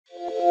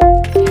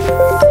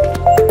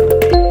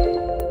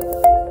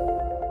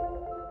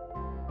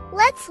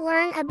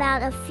learn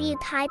about a few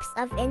types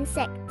of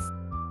insects.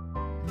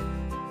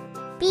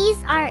 Bees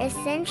are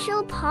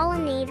essential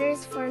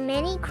pollinators for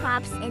many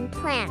crops and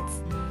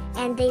plants,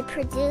 and they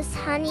produce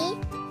honey,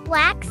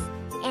 wax,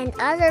 and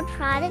other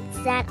products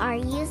that are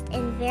used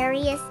in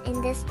various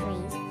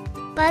industries.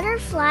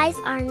 Butterflies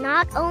are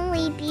not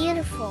only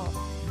beautiful,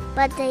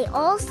 but they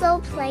also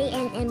play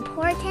an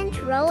important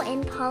role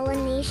in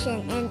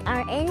pollination and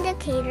are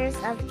indicators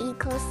of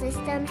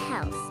ecosystem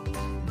health.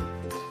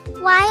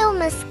 While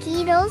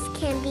mosquitoes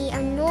can be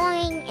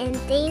annoying and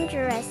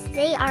dangerous,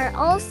 they are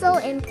also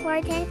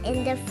important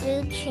in the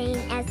food chain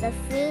as a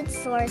food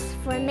source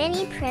for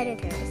many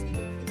predators.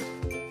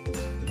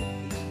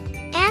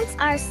 Ants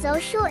are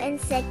social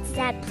insects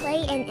that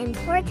play an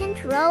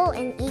important role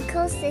in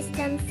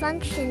ecosystem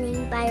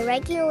functioning by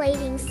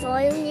regulating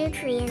soil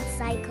nutrient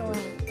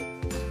cycling.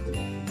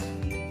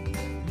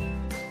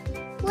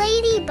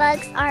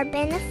 Ladybugs are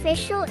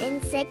beneficial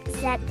insects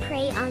that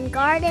prey on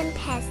garden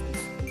pests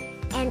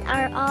and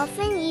are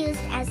often used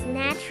as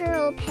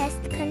natural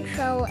pest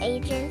control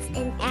agents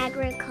in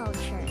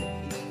agriculture.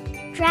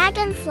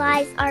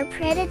 Dragonflies are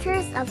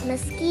predators of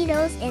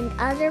mosquitoes and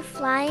other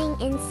flying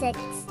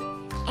insects,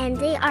 and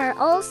they are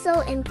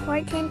also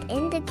important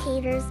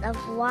indicators of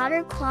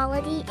water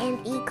quality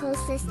and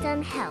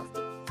ecosystem health.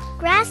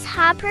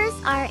 Grasshoppers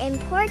are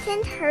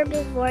important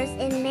herbivores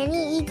in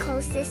many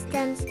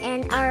ecosystems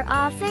and are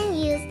often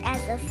used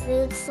as a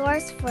food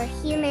source for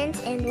humans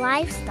and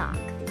livestock.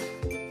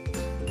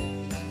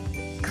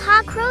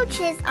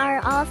 Cockroaches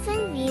are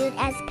often viewed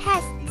as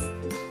pests,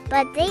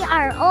 but they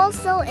are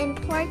also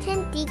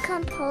important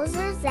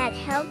decomposers that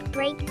help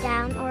break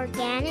down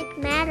organic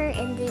matter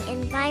in the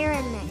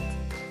environment.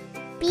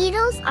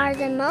 Beetles are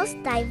the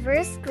most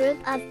diverse group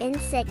of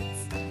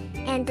insects,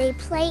 and they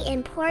play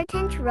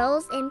important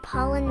roles in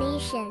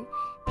pollination,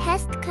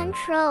 pest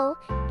control,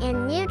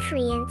 and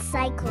nutrient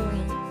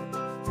cycling.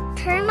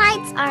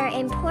 Termites are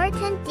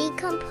important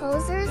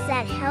decomposers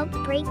that help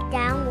break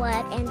down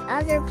wood and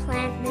other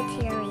plant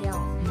material,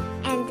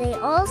 and they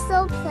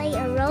also play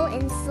a role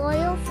in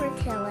soil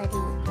fertility.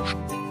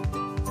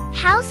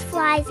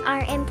 Houseflies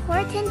are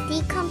important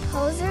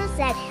decomposers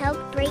that help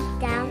break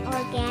down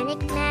organic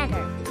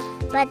matter,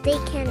 but they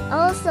can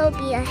also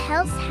be a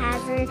health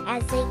hazard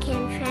as they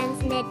can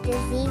transmit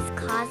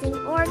disease-causing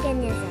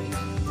organisms.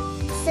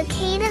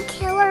 Cicada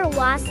killer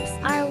wasps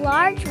are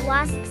large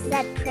wasps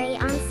that prey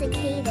on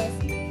cicadas,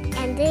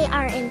 and they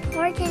are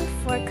important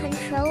for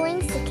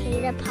controlling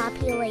cicada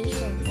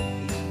populations.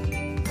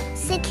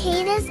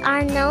 Cicadas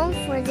are known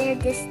for their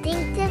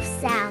distinctive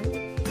sound,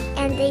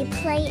 and they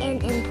play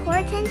an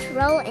important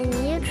role in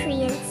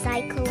nutrient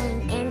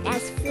cycling and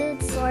as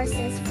food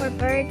sources for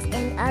birds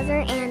and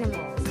other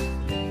animals.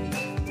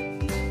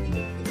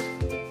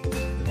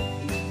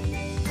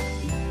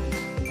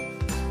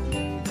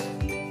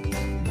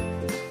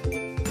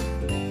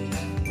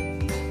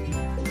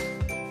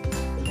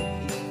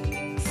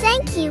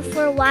 Thank you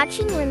for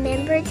watching.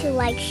 Remember to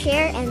like,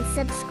 share, and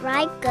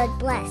subscribe. God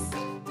bless.